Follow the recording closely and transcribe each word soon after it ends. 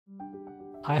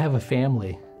I have a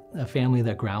family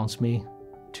that grounds me,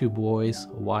 2 boys,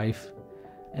 a wife,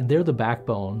 and they're the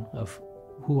backbone of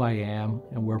who I am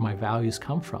and where my values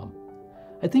come from.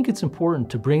 I think it's important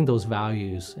to bring those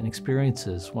values and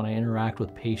experiences when I interact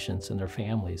with patients and their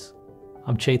families.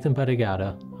 I'm Chetan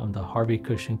Bettegowda. I'm the Harvey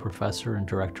Cushing Professor and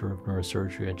Director of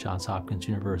Neurosurgery at Johns Hopkins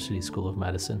University School of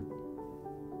Medicine.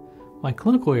 My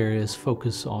clinical areas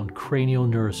focus on cranial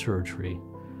neurosurgery,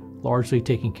 largely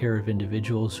taking care of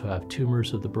individuals who have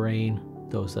tumors of the brain,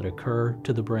 those that occur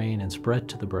to the brain and spread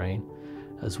to the brain,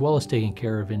 as well as taking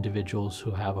care of individuals who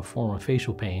have a form of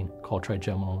facial pain called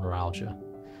trigeminal neuralgia.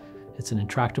 It's an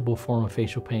intractable form of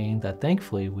facial pain that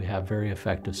thankfully we have very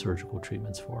effective surgical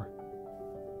treatments for.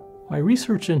 My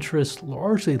research interests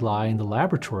largely lie in the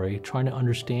laboratory trying to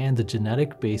understand the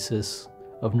genetic basis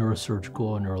of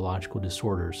neurosurgical and neurological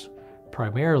disorders,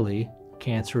 primarily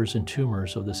cancers and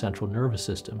tumors of the central nervous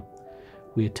system.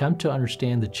 We attempt to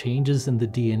understand the changes in the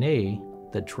DNA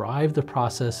that drive the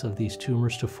process of these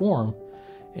tumors to form,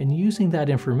 and using that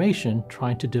information,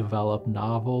 trying to develop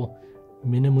novel,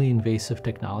 minimally invasive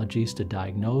technologies to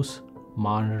diagnose,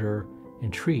 monitor,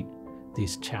 and treat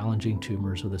these challenging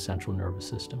tumors of the central nervous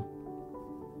system.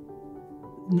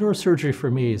 Neurosurgery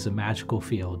for me is a magical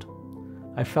field.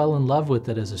 I fell in love with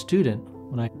it as a student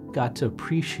when I got to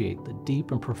appreciate the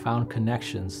deep and profound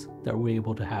connections that we're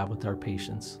able to have with our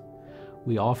patients.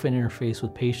 We often interface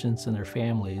with patients and their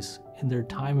families in their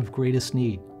time of greatest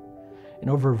need. And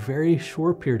over a very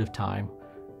short period of time,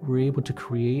 we're able to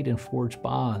create and forge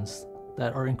bonds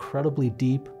that are incredibly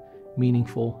deep,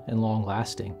 meaningful, and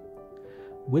long-lasting.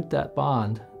 With that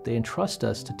bond, they entrust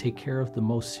us to take care of the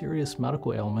most serious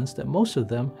medical ailments that most of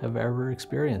them have ever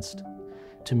experienced.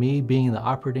 To me, being in the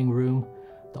operating room,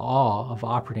 the awe of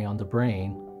operating on the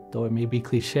brain, though it may be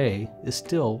cliche, is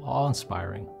still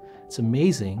awe-inspiring. It's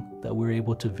amazing that we're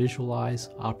able to visualize,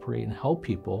 operate, and help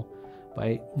people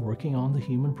by working on the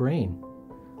human brain.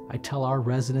 I tell our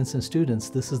residents and students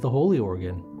this is the holy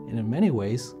organ, and in many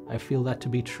ways, I feel that to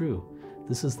be true.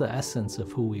 This is the essence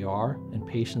of who we are, and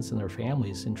patients and their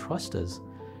families entrust us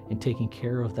in taking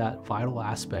care of that vital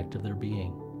aspect of their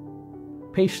being.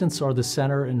 Patients are the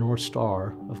center and North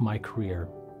Star of my career.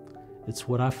 It's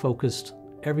what I've focused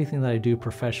everything that I do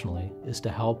professionally is to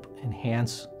help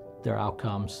enhance their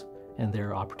outcomes and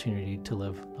their opportunity to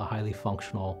live a highly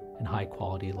functional and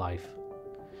high-quality life.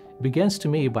 It begins to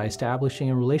me by establishing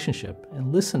a relationship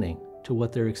and listening to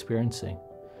what they're experiencing,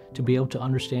 to be able to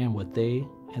understand what they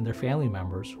and their family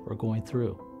members are going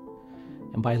through.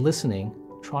 And by listening,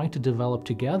 trying to develop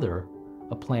together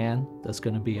a plan that's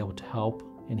going to be able to help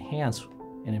enhance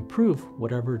and improve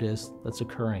whatever it is that's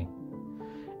occurring.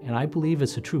 And I believe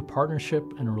it's a true partnership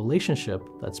and a relationship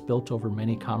that's built over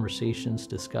many conversations,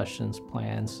 discussions,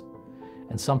 plans,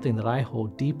 and something that I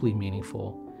hold deeply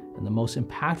meaningful and the most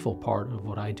impactful part of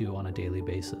what I do on a daily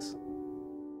basis.